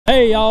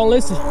Hey y'all,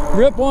 this is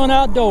Rip One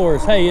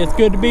Outdoors. Hey, it's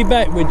good to be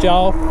back with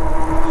y'all.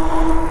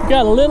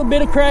 Got a little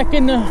bit of crack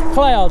in the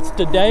clouds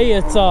today.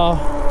 It's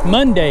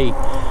Monday,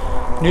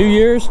 New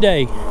Year's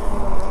Day.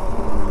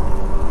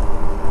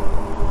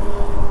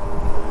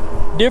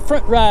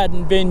 Different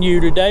riding venue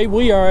today.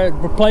 We are at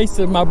a place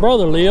that my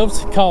brother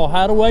lives called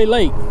Hideaway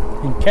Lake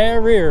in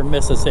Carriere,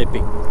 Mississippi.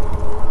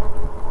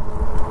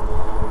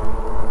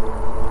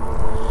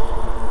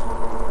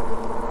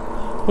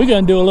 We're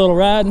gonna do a little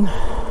riding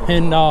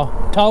and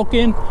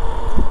talking,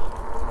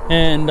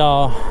 and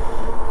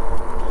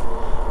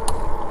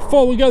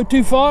before we go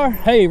too far,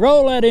 hey,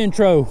 roll that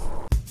intro.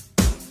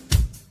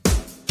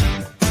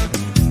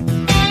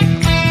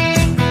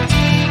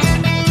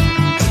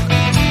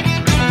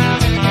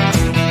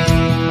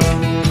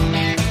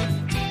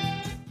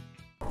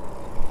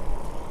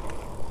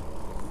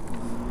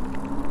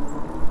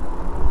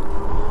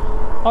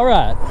 All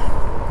right.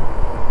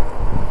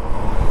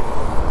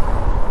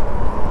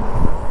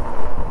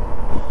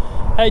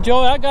 Hey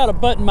Joey, I gotta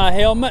button my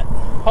helmet.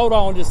 Hold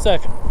on just a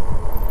second.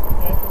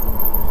 Okay.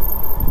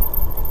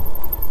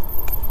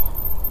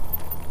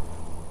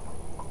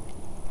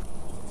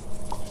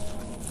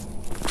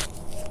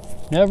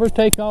 Never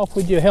take off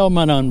with your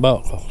helmet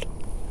unbuckled.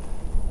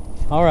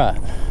 All right.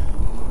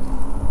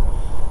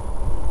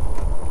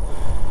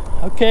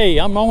 Okay,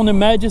 I'm on the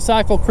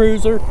Magicycle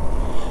Cruiser.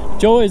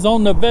 Joey's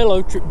on the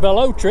Velotric.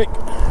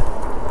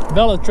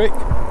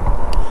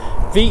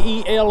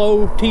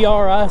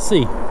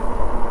 V-E-L-O-T-R-I-C.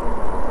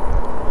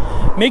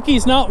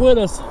 Mickey's not with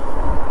us.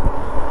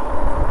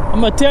 I'm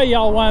gonna tell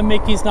y'all why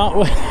Mickey's not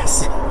with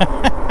us.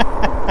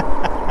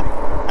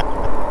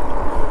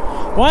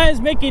 Why is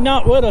Mickey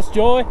not with us,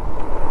 Joy?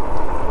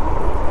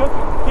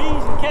 Cooking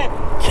peas and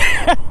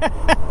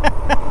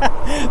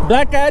cabbage.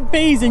 Black-eyed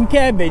peas and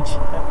cabbage.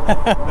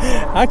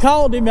 I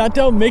called him. I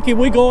told Mickey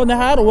we going to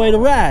Hideaway to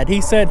ride.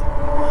 He said,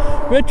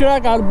 Richard, I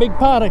got a big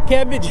pot of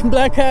cabbage and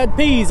black-eyed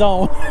peas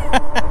on.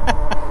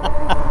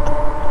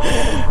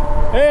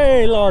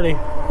 Hey, Lordy.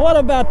 What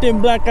about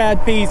them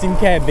black-eyed peas and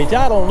cabbage?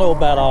 I don't know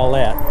about all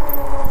that.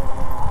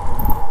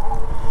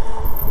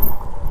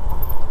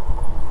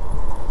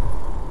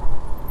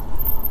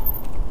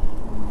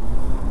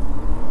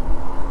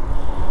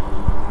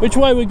 Which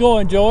way we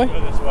going, Joy? Go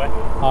this way.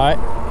 All right.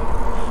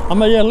 I'm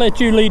gonna just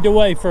let you lead the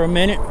way for a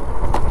minute. Got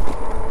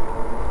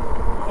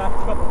a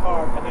couple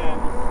cars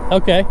behind me.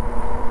 Okay.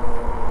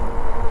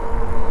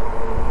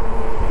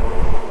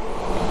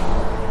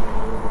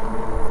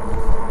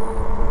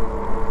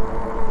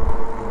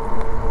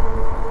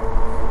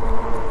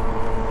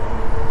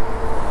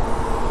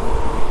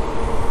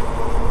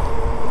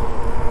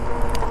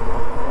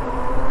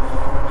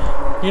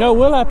 You know,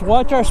 we'll have to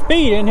watch our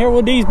speed in here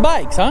with these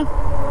bikes, huh?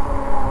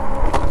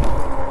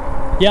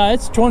 Yeah,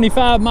 it's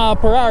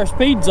 25-mile-per-hour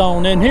speed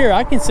zone in here.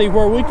 I can see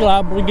where we can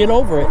liable to get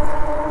over it.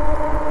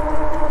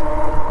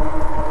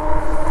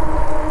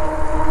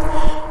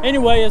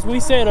 Anyway, as we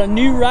said, a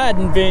new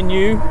riding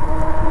venue.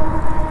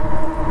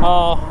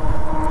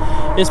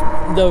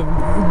 The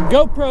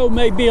GoPro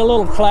may be a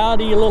little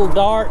cloudy, a little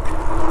dark.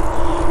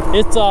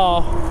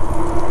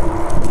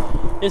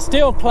 It's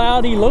still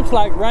cloudy, looks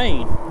like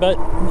rain, but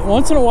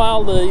once in a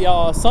while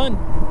the sun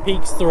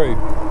peeks through.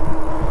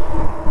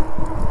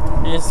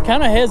 And it's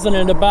kind of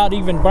hesitant about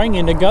even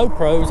bringing the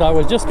GoPros. I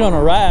was just going to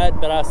ride,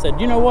 but I said,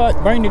 you know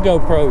what, bring the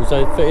GoPros.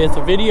 If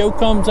the video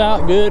comes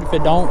out, good. If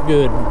it don't,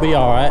 good. It'll be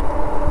all right.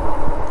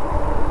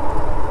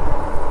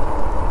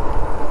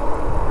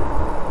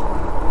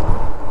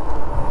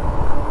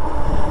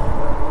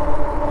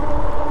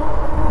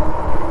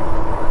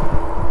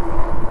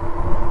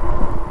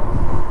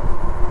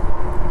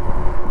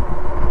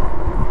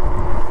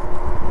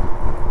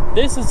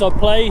 This is a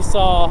place,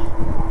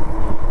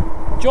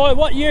 Joy,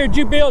 what year did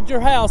you build your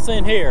house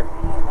in here?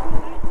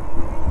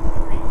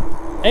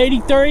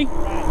 83?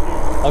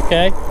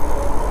 Okay.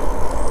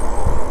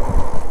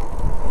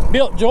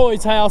 Built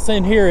Joy's house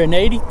in here in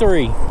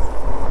 83.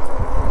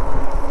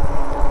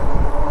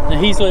 And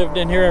he's lived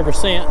in here ever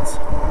since.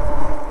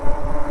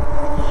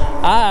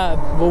 I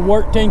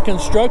worked in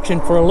construction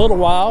for a little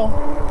while,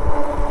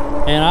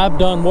 and I've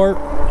done work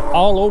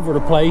all over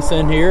the place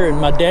in here,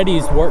 and my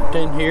daddy's worked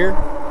in here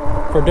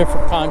for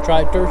different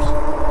contractors.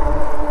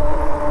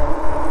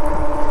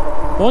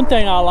 One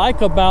thing I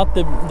like about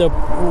the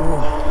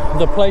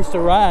place to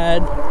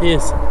ride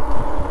is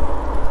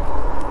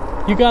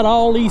you got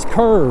all these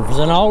curves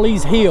and all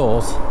these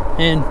hills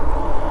and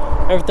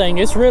everything.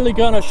 It's really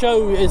gonna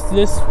show.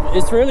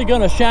 It's really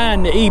gonna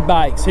shine the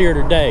e-bikes here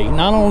today.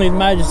 Not only the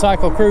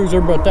Magicycle Cruiser,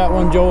 but that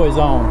one Joey's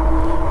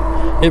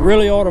on. It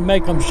really ought to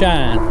make them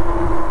shine.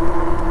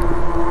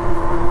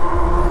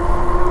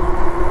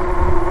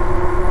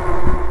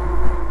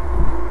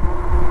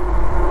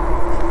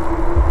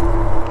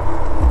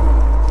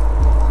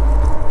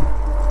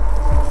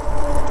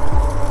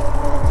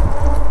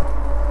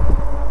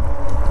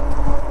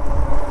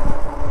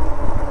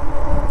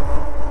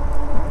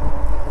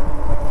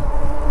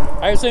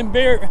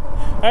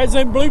 There's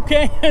them blue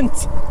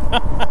cans.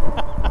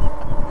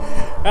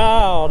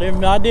 Oh,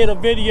 I did a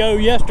video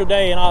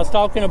yesterday and I was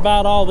talking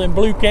about all them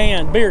blue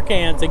beer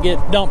cans that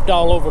get dumped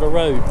all over the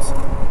roads.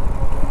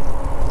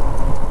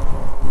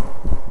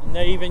 And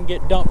they even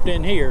get dumped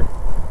in here.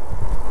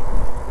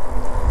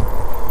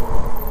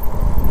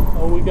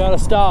 Oh, we gotta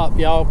stop,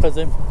 y'all, because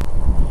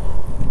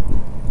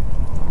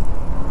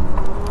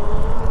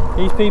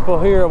these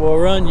people here will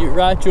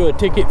write you a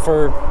ticket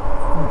for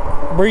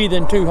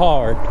breathing too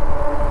hard.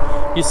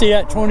 You see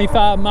that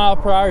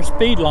 25-mile-per-hour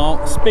speed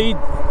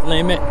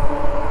limit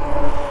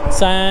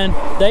sign?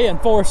 They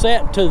enforce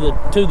that to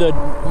the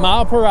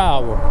mile per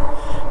hour.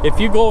 If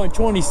you go in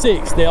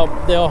 26, they'll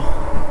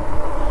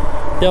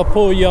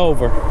pull you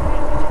over.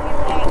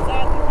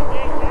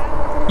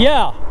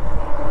 Yeah.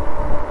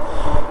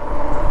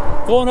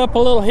 Going up a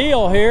little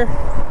hill here.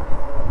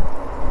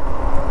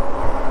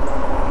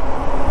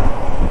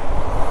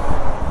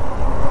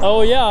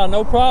 Oh yeah,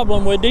 no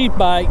problem with these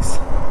bikes.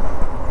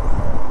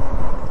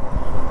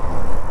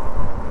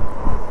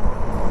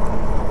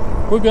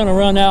 We're gonna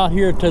run out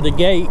here to the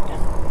gate.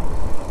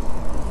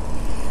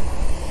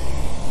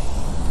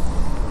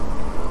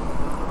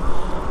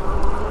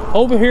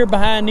 Over here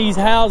behind these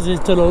houses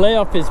to the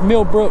left is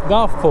Millbrook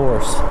Golf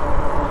Course.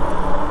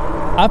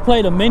 I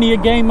played a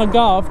game of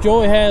golf.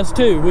 Joey has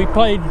too. We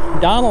played,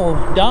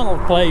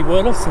 Donald played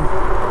with us.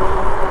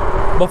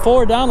 And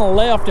before Donald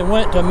left and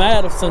went to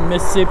Madison,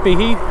 Mississippi,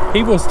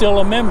 he was still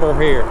a member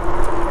here.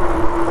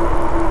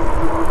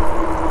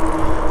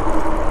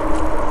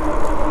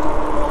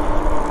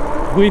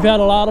 We've had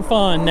a lot of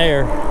fun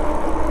there.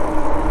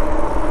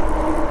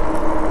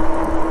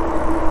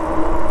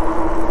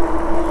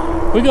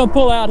 We're gonna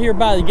pull out here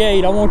by the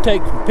gate. I want to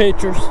take some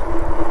pictures,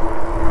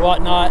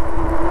 whatnot.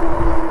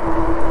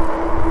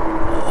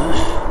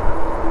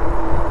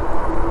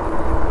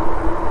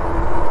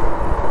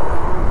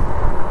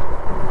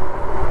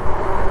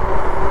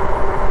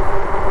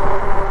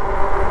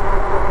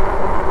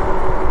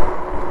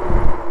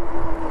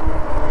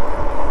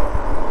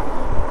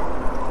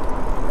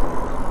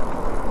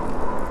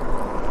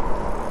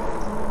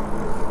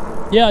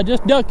 Yeah,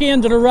 just duck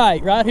in to the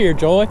right here,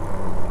 Joy.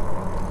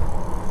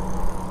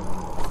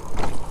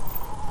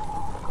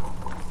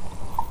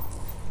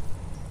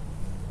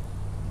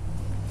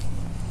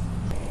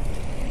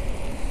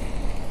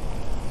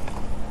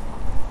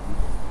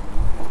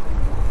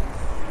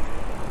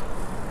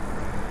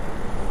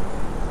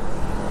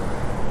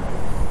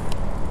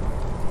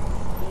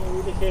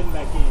 We're just heading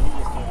back in. He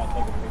just came out to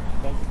take a picture.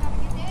 Thank you. Have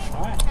a good day.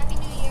 All right. Happy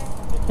New Year.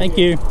 Thank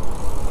you.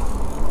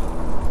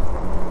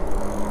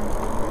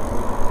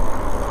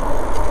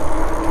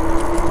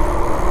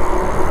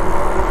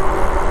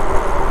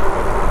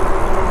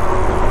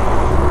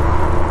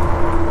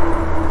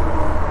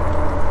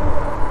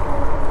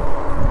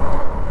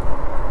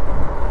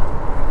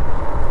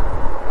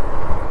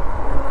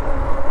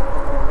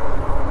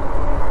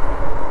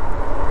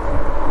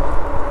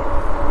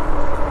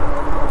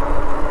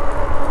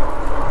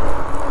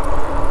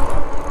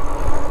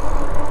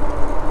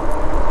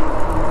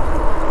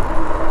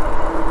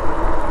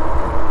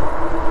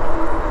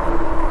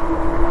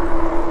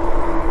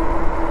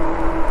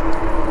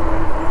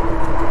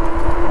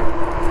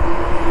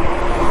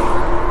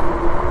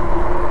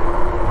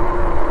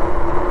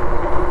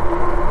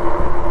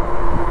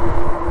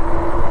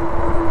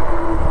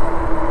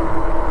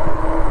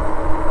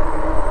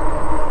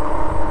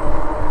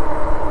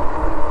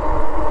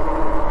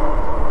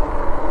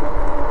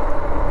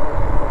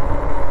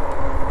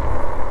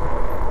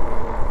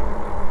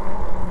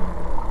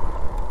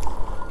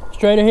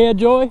 Straight ahead,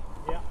 Joy?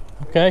 Yeah.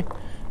 Okay.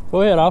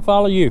 Go ahead, I'll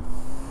follow you.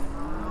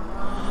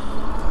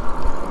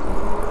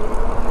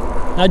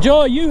 Now,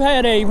 Joy, you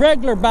had a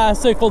regular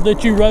bicycle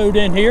that you rode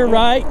in here,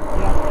 right? Yeah,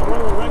 I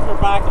rode a regular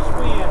bike and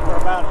swim for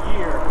about a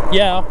year.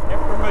 Yeah.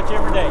 Pretty much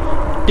every day.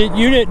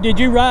 Did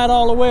you ride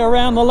all the way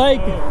around the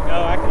lake?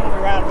 No, I can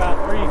only ride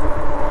about 3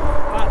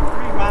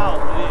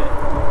 miles with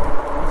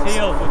it. These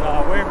hills would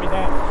wear me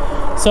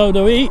down. So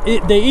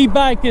the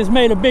e-bike has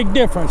made a big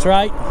difference,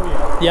 right?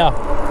 Oh yeah.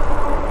 Yeah.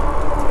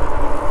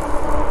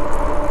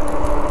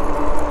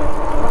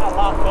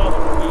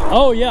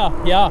 Oh yeah,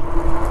 yeah.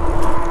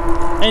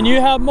 And you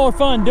have more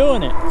fun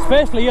doing it,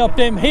 especially up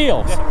them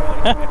hills.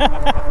 Yeah,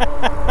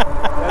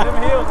 them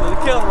hills is a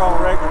killer on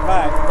a regular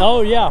bike.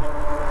 Oh yeah.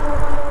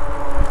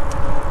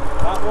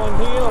 Not one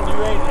hill and you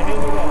ready to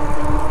hang it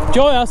up.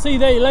 Joy, I see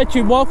they let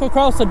you walk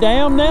across the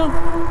dam now.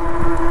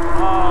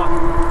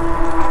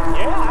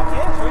 Yeah, I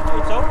guess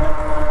it's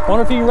open.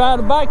 Wonder if you can ride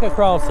a bike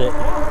across it.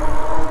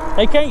 Yeah.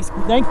 They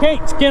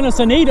can't skin us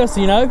and eat us,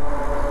 you know. You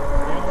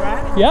wanna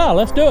ride it? Yeah,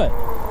 let's do it.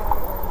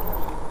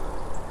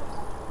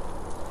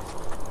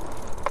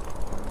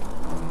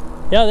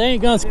 Yeah, they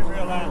ain't gonna. I didn't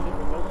realize it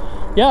was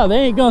open. Yeah, they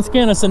ain't gonna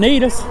skin us and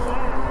eat us.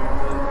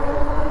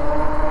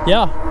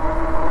 Yeah.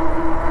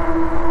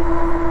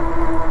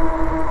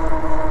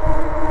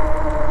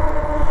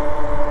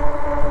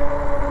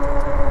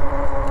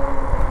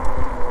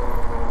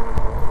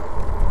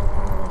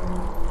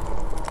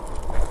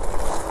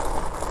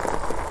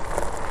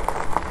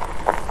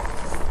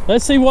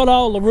 Let's see what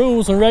all the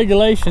rules and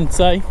regulations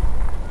say.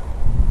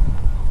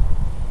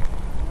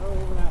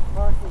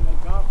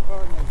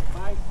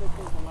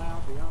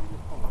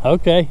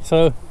 Okay,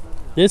 so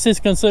this is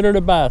considered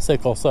a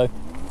bicycle, so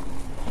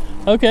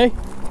okay,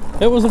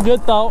 it was a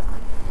good thought.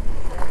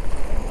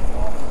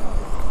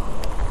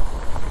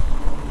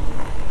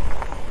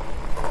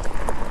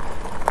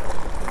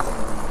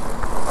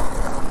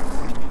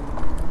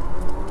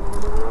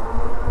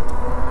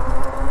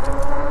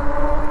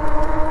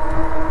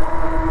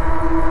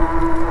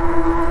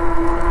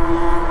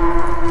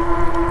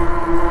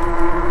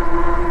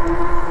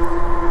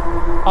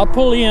 I'll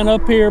pull in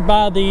up here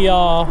by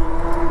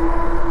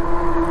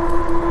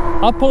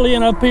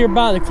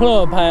the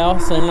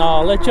clubhouse and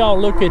let y'all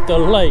look at the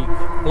lake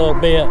a little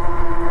bit.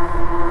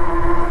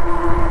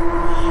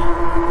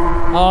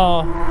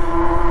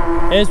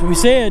 As we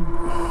said,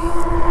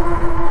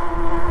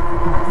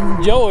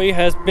 Joey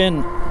has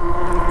been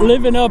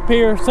living up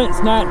here since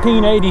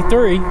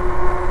 1983.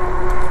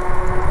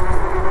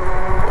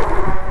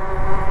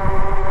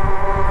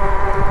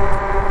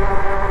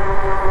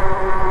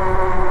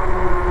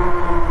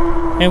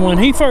 And when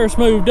he first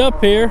moved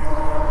up here,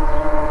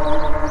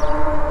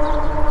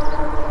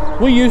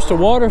 we used to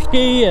water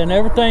ski and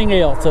everything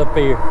else up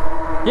here.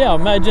 Yeah,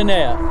 imagine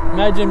that.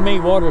 Imagine me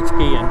water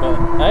skiing, but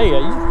hey, I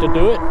used to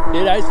do it.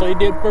 It actually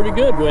did pretty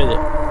good with it.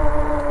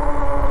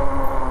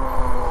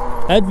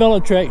 That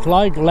Velotrek's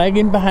like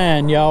lagging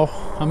behind, y'all.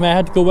 I may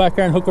have to go back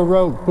there and hook a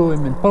rope to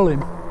him and pull him.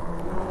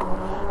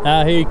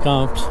 Now here he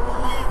comes.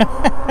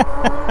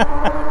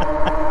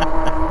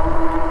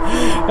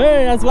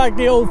 Hey, that's like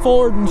the old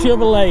Ford and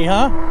Chevrolet,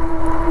 huh?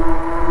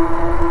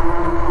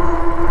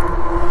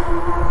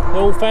 The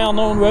old found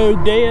on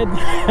road dead.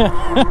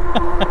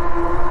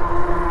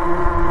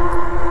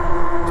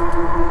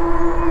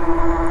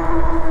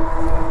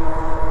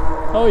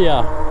 Oh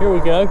yeah, here we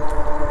go.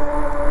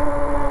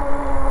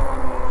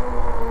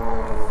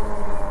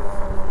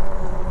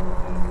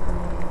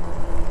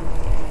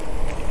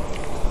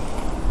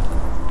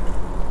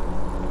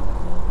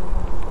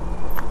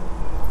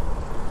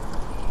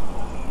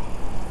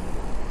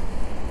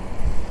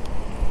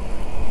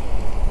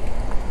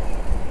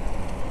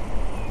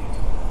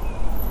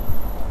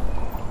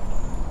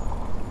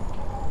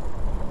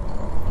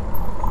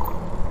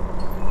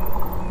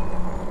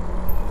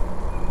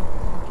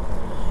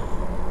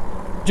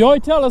 Joy,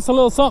 tell us a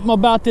little something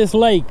about this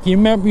lake. You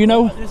remember, you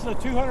know? This is a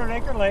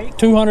 200-acre lake.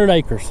 200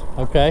 acres,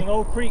 okay. It's an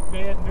old creek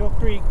bed, Mill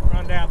Creek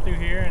run down through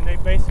here, and they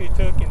basically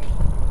took and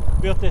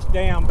built this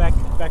dam back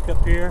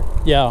up here.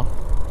 Yeah.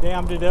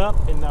 Dammed it up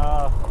and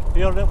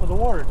filled it up with the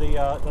water.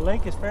 The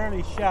lake is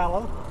fairly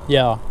shallow.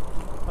 Yeah.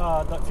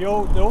 The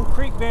old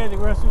creek bed that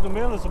runs through the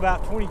middle is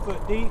about 20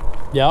 foot deep.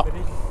 Yeah. But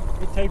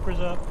it tapers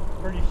up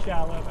pretty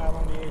shallow out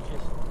on the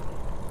edges.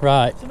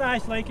 Right. It's a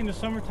nice lake in the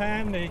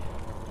summertime. There's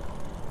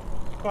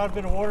quite a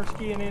bit of water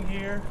skiing in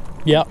here.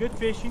 Yeah. Good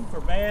fishing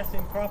for bass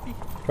and crappie.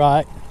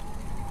 Right.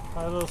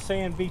 A little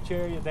sand beach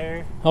area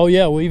there. Oh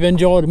yeah, we've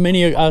enjoyed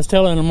many. I was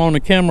telling them on the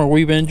camera,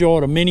 we've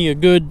enjoyed many a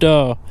good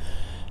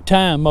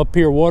time up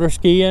here water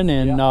skiing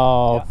and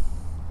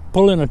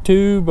pulling a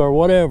tube or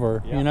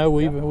whatever. You know,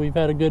 we've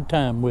had a good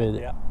time with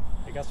it. Yeah,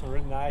 they got some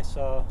really nice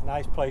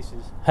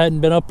places.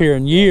 Hadn't been up here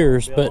in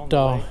years, but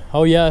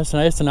oh yeah, it's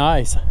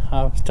nice.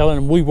 I was telling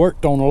them we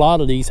worked on a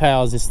lot of these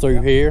houses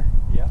through here.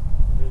 Yeah,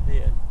 we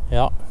did.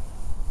 Yeah.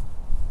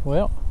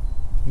 Well,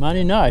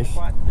 mighty nice.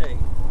 Quite a day.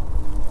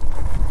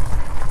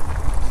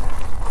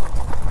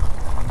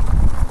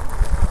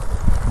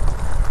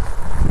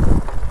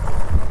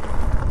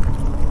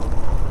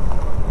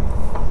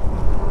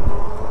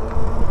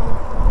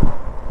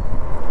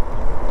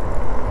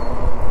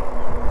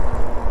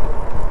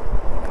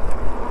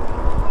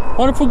 I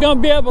wonder if we're going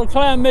to be able to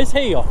climb this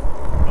hill.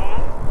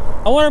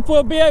 I wonder if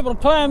we'll be able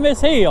to climb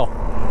this hill.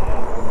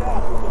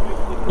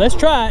 Let's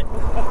try it.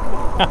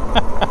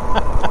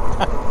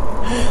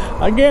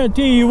 I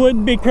guarantee you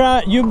wouldn't be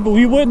you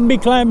wouldn't be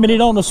climbing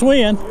it on the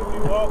swing.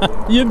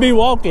 You'd be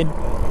walking.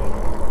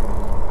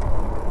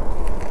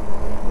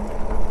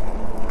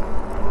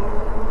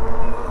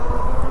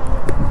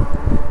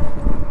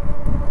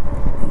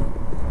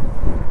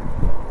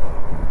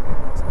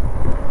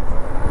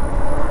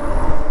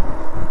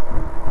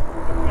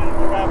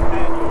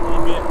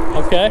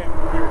 Okay.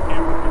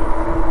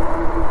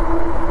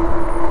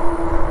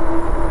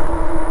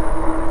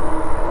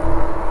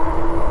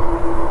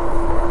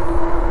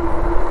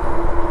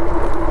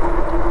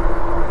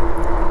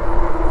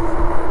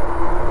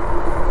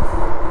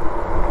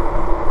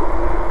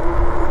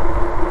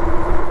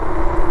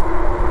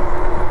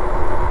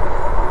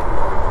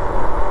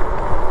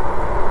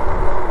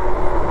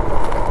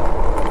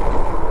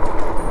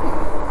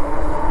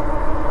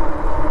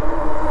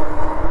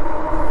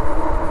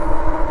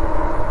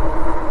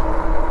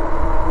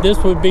 This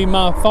would be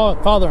my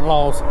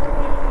father-in-law's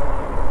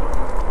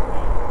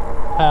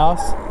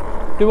house.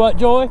 Do what,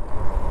 Joy?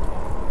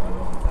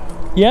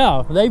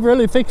 Yeah, they've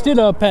really fixed it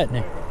up, hadn't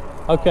they?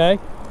 Okay.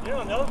 You know,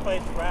 another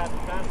place to ride the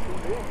time to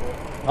do it.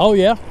 Oh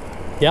yeah,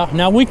 yeah.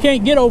 Now we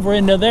can't get over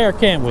into there,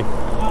 can we?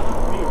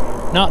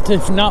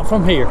 Not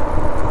from here.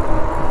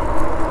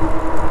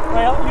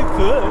 Well, you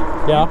could.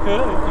 Yeah. You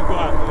could if you go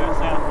out through that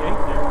south gate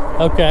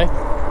there. Okay.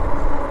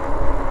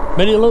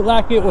 But it looked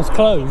like it was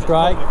closed,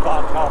 right?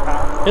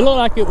 It looked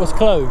like it was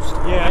closed.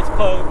 Yeah, it's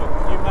closed,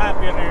 but you might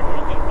be in there when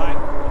you get back.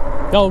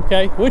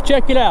 Okay, we'll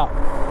check it out.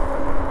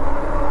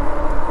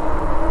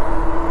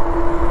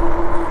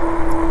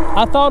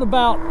 I thought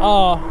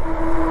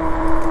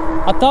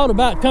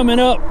about coming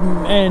up,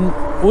 and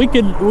we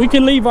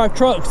could leave our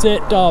trucks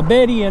at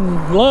Betty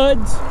and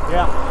Ludd's.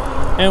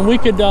 Yeah. And we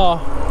could Joy,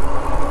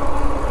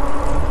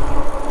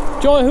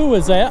 who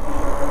was that?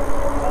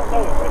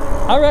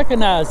 I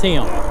recognize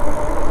him. Yeah.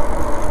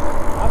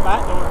 I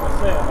might know it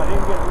myself. I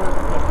didn't get rid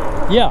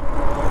of it. Yeah.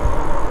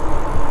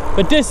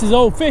 But this is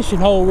old fishing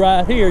hole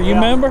right here. You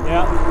remember?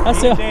 Yeah. I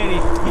said,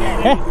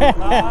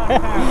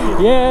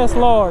 yes,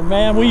 Lord,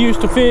 man. We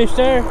used to fish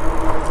there.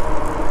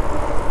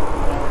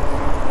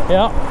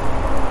 Yeah.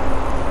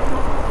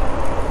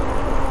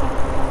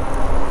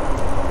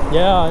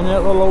 Yeah, and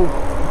that little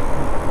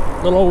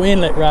old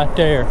inlet right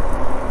there.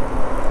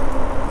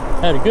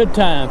 Had a good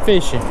time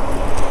fishing.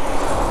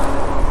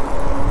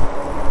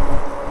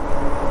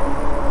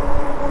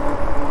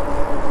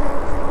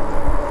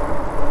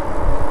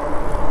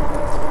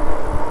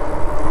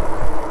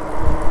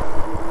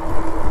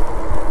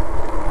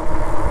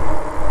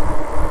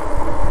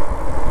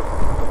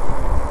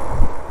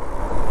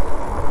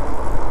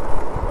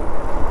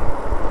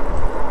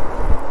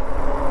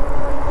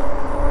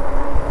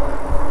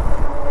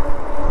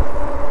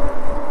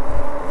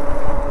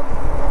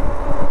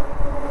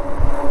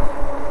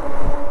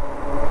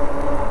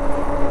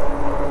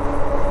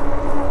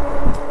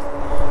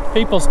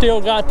 People still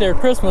got their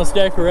Christmas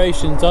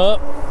decorations up.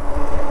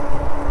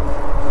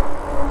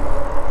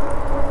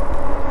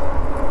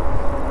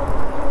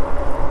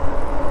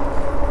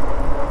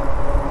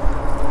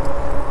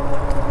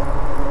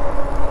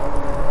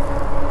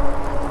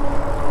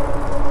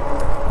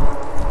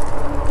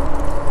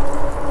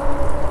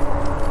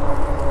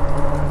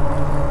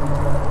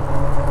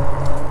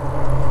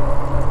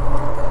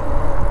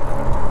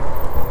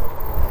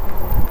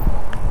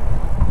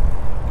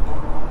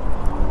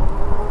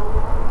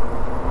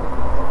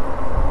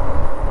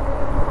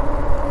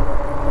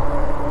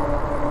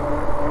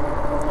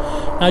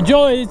 Now,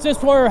 Joy, is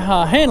this where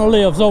Hannah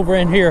lives over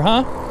in here,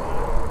 huh?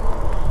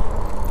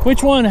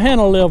 Which one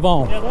Hannah live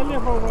on? Yeah, they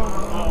live over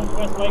on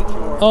West Lake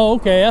Shore. Oh,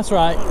 okay, that's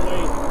right.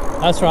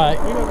 That's right.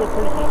 We don't go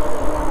pretty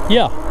close.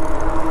 Yeah.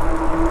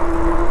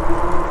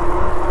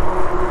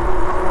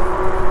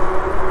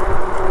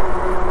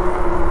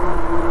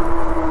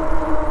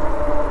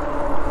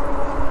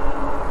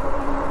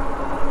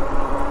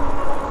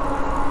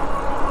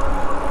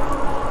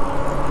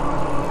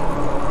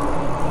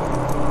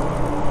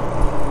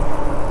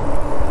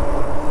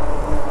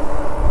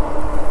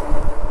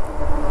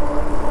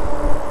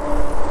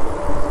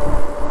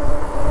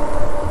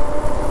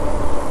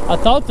 I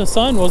thought the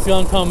sun was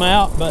going to come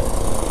out, but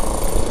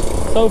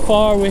so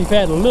far we've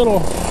had little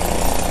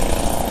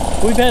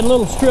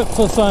strips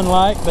of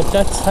sunlight, but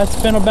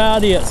that's been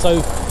about it.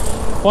 So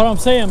what I'm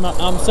saying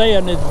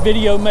this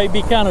video may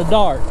be kind of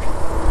dark,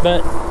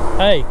 but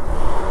hey,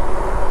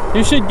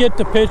 you should get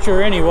the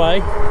picture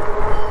anyway.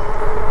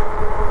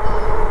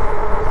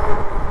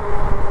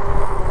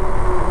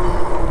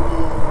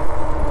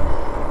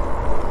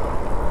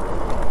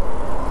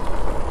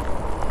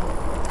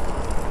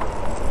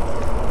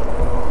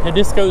 And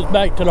this goes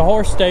back to the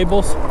horse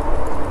stables.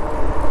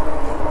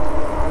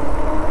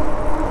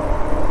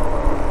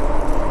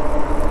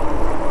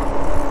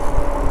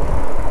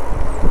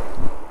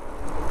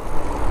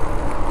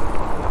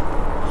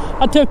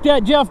 I took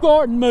that Jeff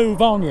Gordon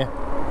move on you.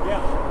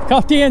 Yeah.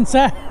 Caught the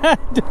inside.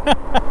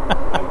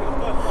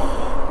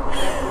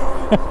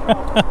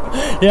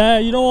 Yeah,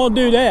 you don't want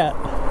to do that.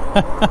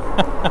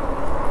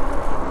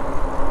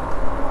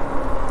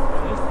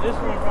 This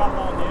one right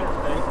on the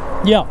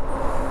interstate. Yeah.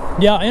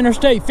 Yeah,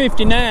 Interstate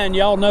 59,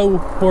 y'all know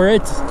where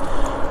it's,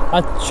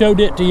 I showed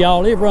it to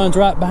y'all. It runs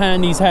right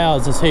behind these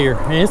houses here,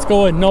 and it's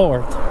going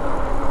north.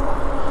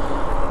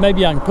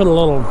 Maybe I can put a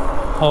little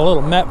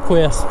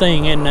MapQuest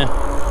thing in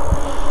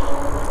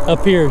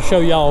up here to show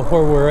y'all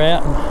where we're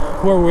at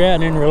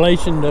in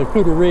relation to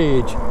Cooter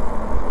Ridge.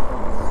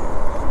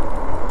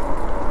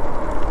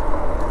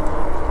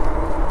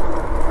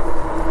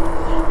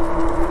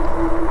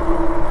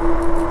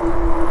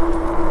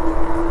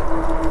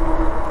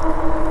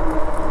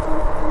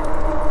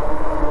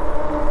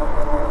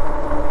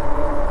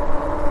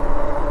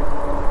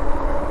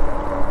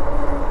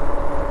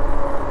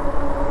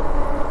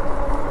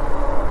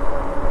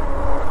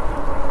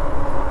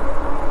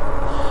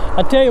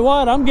 I tell you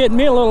what, I'm getting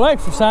me a little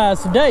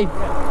exercise today.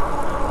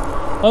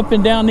 Up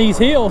and down these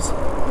hills.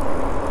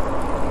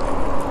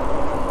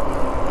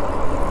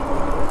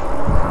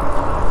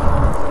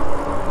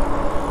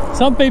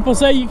 Some people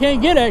say you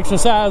can't get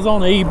exercise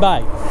on an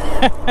e-bike.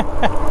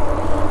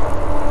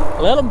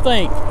 Let them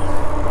think.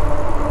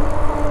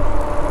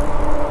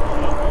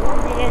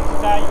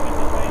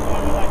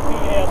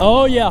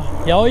 Oh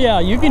yeah,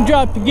 you can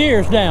drop the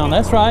gears down,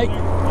 that's right.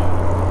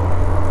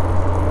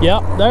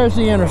 Yep, there's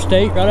the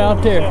interstate right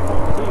out there.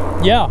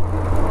 Yeah.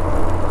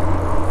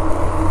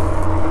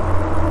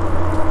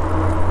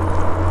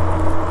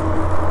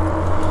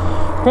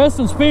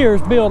 Preston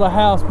Spears built a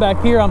house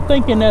back here. I'm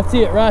thinking that's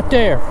it right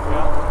there.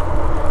 Yeah.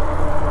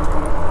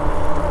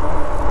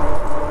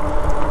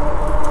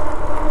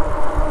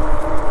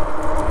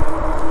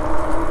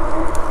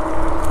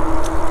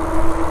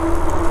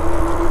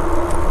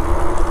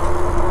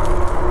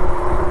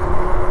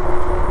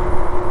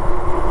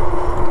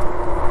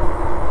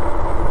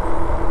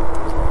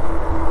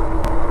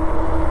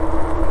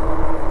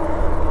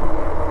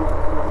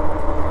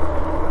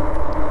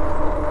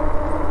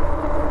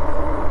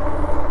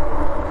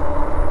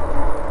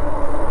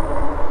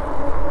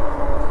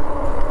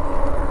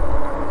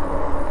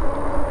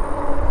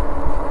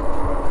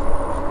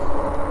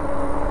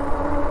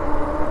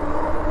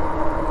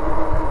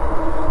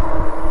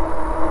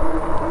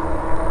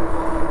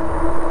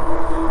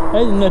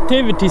 The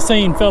nativity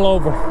scene fell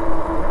over.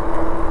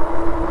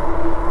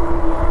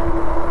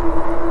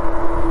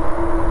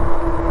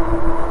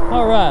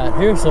 All right,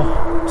 here's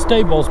the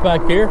stables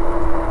back here.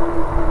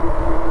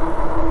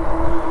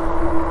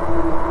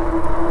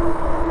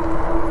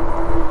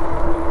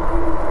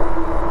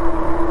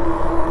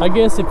 I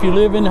guess if you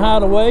live in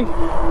Hideaway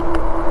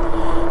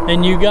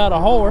and you got a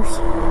horse,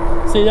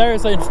 see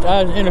there's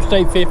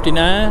Interstate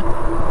 59.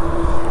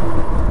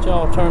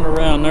 Y'all turn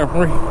around there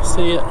where you can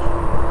see it.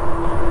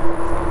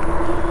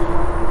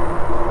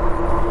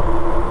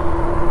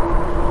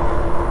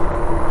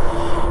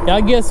 I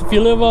guess if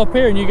you live up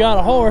here and you got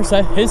a horse,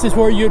 this is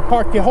where you'd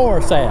park your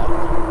horse at.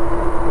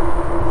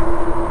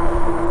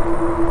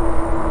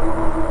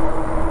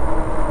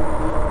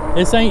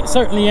 This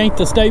certainly ain't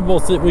the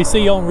stables that we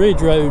see on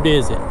Ridge Road,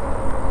 is it?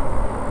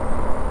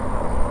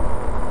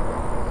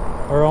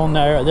 Or on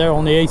there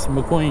on the Ace and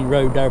McQueen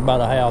Road there by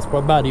the house,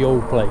 by the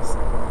old place.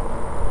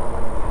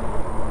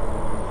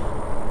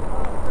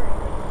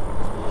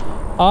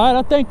 All right,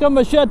 I think I'm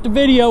gonna shut the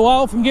video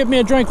off and get me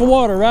a drink of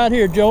water right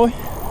here, Joey.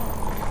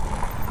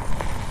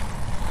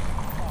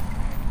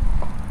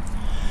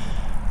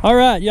 All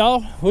right,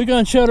 y'all, we're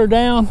gonna shut her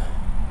down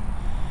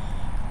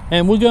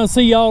and we're gonna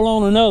see y'all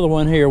on another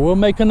one here. We'll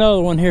make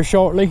another one here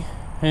shortly.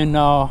 And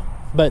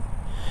but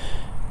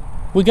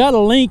we got a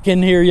link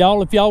in here,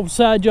 y'all. If y'all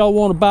decide y'all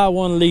want to buy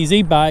one of these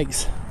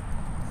e-bikes,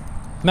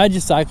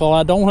 magicycle,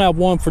 I don't have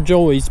one for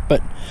Joey's,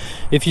 but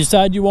if you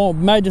decide you want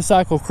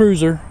magicycle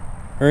cruiser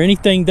or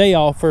anything they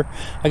offer,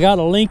 I got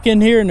a link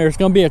in here and there's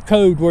gonna be a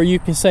code where you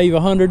can save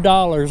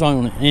 $100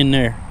 on it in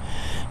there.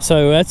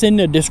 So that's in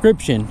the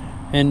description.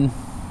 And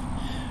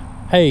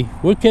hey,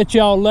 we'll catch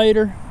y'all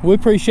later. We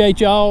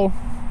appreciate y'all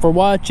for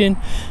watching.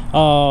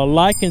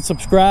 Like and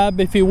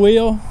subscribe if you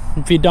will.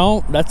 If you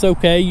don't, that's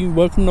okay. You're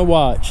welcome to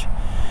watch.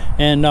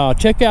 And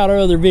check out our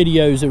other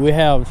videos that we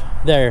have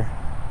there.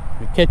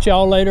 We'll catch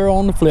y'all later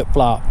on the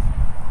flip-flop.